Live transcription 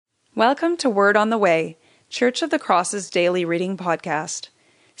Welcome to Word on the Way, Church of the Cross's daily reading podcast.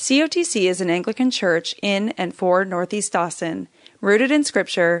 COTC is an Anglican church in and for Northeast Dawson, rooted in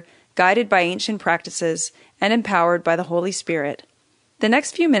Scripture, guided by ancient practices, and empowered by the Holy Spirit. The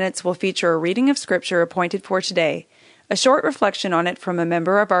next few minutes will feature a reading of Scripture appointed for today, a short reflection on it from a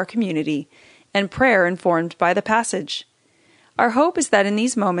member of our community, and prayer informed by the passage. Our hope is that in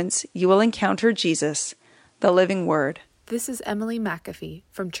these moments you will encounter Jesus, the living Word. This is Emily McAfee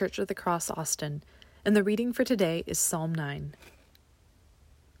from Church of the Cross, Austin, and the reading for today is Psalm 9.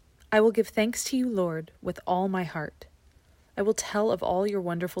 I will give thanks to you, Lord, with all my heart. I will tell of all your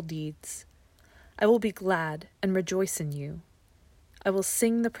wonderful deeds. I will be glad and rejoice in you. I will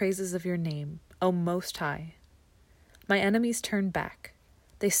sing the praises of your name, O Most High. My enemies turn back.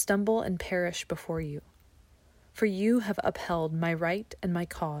 They stumble and perish before you. For you have upheld my right and my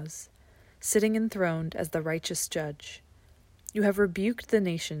cause, sitting enthroned as the righteous judge. You have rebuked the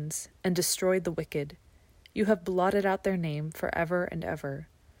nations and destroyed the wicked. You have blotted out their name forever and ever.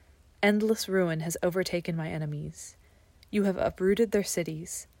 Endless ruin has overtaken my enemies. You have uprooted their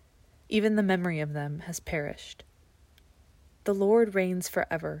cities. Even the memory of them has perished. The Lord reigns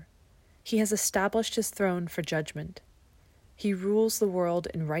forever. He has established his throne for judgment. He rules the world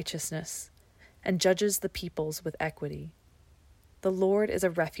in righteousness and judges the peoples with equity. The Lord is a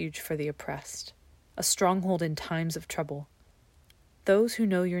refuge for the oppressed, a stronghold in times of trouble. Those who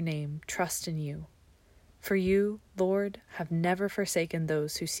know your name trust in you. For you, Lord, have never forsaken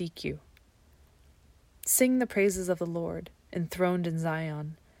those who seek you. Sing the praises of the Lord, enthroned in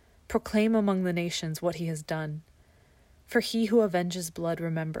Zion. Proclaim among the nations what he has done. For he who avenges blood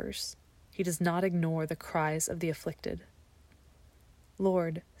remembers. He does not ignore the cries of the afflicted.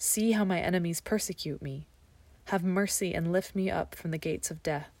 Lord, see how my enemies persecute me. Have mercy and lift me up from the gates of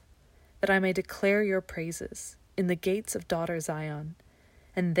death, that I may declare your praises in the gates of daughter Zion,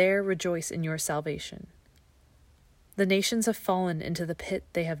 and there rejoice in your salvation. The nations have fallen into the pit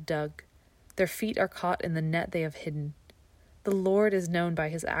they have dug. Their feet are caught in the net they have hidden. The Lord is known by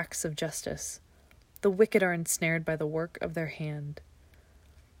his acts of justice. The wicked are ensnared by the work of their hand.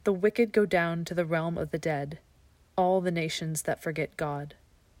 The wicked go down to the realm of the dead, all the nations that forget God.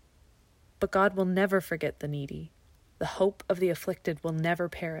 But God will never forget the needy. The hope of the afflicted will never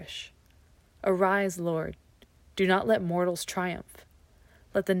perish. Arise, Lord. Do not let mortals triumph.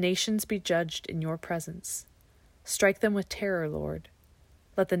 Let the nations be judged in your presence. Strike them with terror, Lord.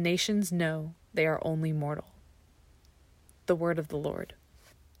 Let the nations know they are only mortal. The word of the Lord.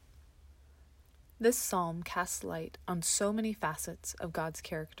 This psalm casts light on so many facets of God's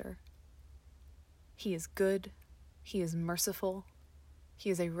character. He is good. He is merciful. He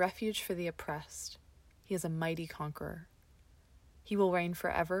is a refuge for the oppressed. He is a mighty conqueror. He will reign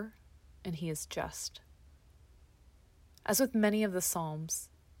forever, and he is just. As with many of the Psalms,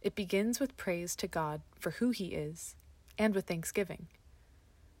 it begins with praise to God for who he is, and with thanksgiving.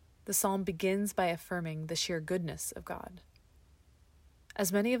 The psalm begins by affirming the sheer goodness of God.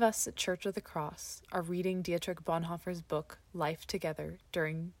 As many of us at Church of the Cross are reading Dietrich Bonhoeffer's book, Life Together,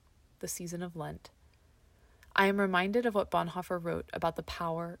 during the season of Lent, I am reminded of what Bonhoeffer wrote about the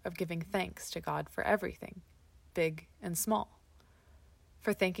power of giving thanks to God for everything, big and small,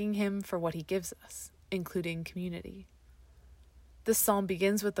 for thanking him for what he gives us, including community. This psalm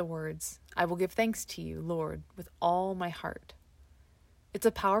begins with the words, I will give thanks to you, Lord, with all my heart. It's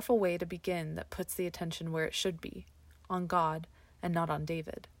a powerful way to begin that puts the attention where it should be, on God and not on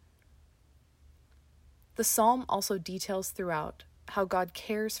David. The psalm also details throughout how God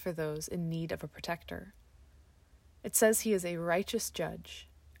cares for those in need of a protector. It says he is a righteous judge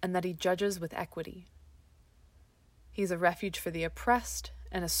and that he judges with equity. He is a refuge for the oppressed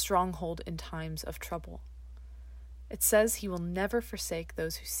and a stronghold in times of trouble. It says he will never forsake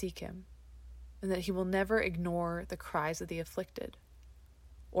those who seek him, and that he will never ignore the cries of the afflicted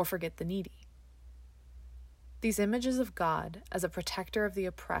or forget the needy. These images of God as a protector of the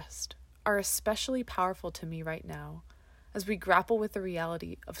oppressed are especially powerful to me right now as we grapple with the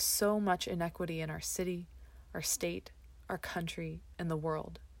reality of so much inequity in our city, our state, our country, and the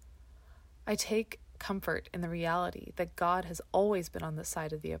world. I take comfort in the reality that God has always been on the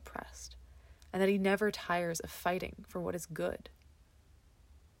side of the oppressed, and that he never tires of fighting for what is good.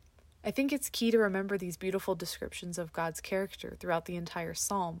 I think it's key to remember these beautiful descriptions of God's character throughout the entire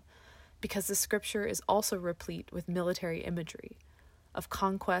psalm, because the scripture is also replete with military imagery of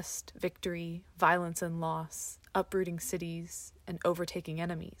conquest, victory, violence and loss, uprooting cities, and overtaking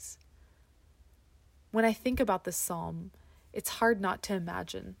enemies. When I think about this psalm, it's hard not to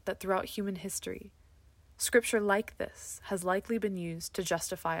imagine that throughout human history, scripture like this has likely been used to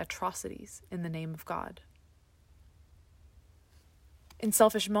justify atrocities in the name of God. In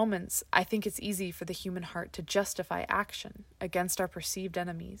selfish moments, I think it's easy for the human heart to justify action against our perceived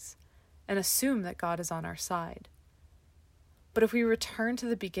enemies and assume that God is on our side. But if we return to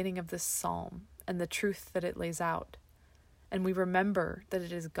the beginning of this psalm and the truth that it lays out, and we remember that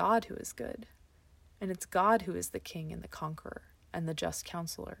it is God who is good, and it's God who is the king and the conqueror and the just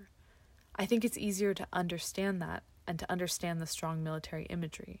counselor, I think it's easier to understand that and to understand the strong military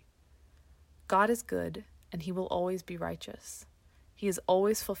imagery. God is good, and he will always be righteous. He is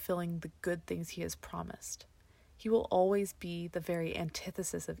always fulfilling the good things he has promised. He will always be the very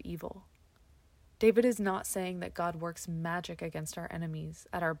antithesis of evil. David is not saying that God works magic against our enemies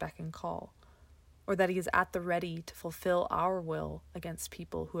at our beck and call, or that he is at the ready to fulfill our will against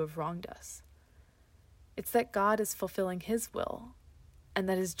people who have wronged us. It's that God is fulfilling his will, and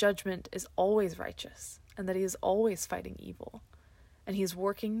that his judgment is always righteous, and that he is always fighting evil, and he is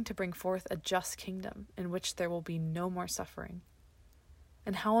working to bring forth a just kingdom in which there will be no more suffering.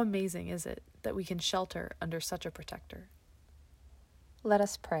 And how amazing is it that we can shelter under such a protector? Let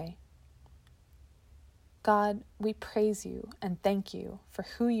us pray. God, we praise you and thank you for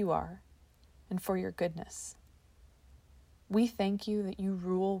who you are and for your goodness. We thank you that you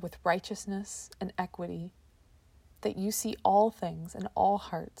rule with righteousness and equity, that you see all things and all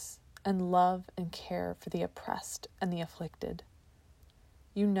hearts and love and care for the oppressed and the afflicted.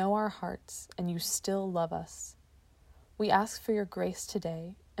 You know our hearts and you still love us. We ask for your grace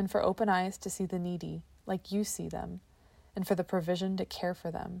today and for open eyes to see the needy like you see them and for the provision to care for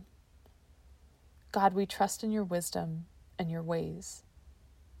them. God, we trust in your wisdom and your ways.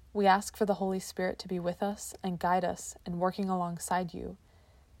 We ask for the Holy Spirit to be with us and guide us in working alongside you,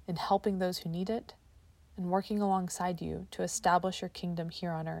 in helping those who need it, and working alongside you to establish your kingdom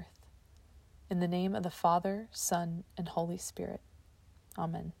here on earth. In the name of the Father, Son, and Holy Spirit.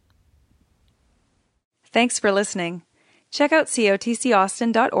 Amen. Thanks for listening. Check out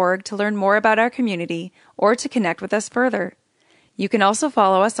cotcaustin.org to learn more about our community or to connect with us further. You can also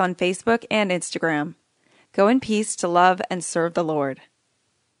follow us on Facebook and Instagram. Go in peace to love and serve the Lord.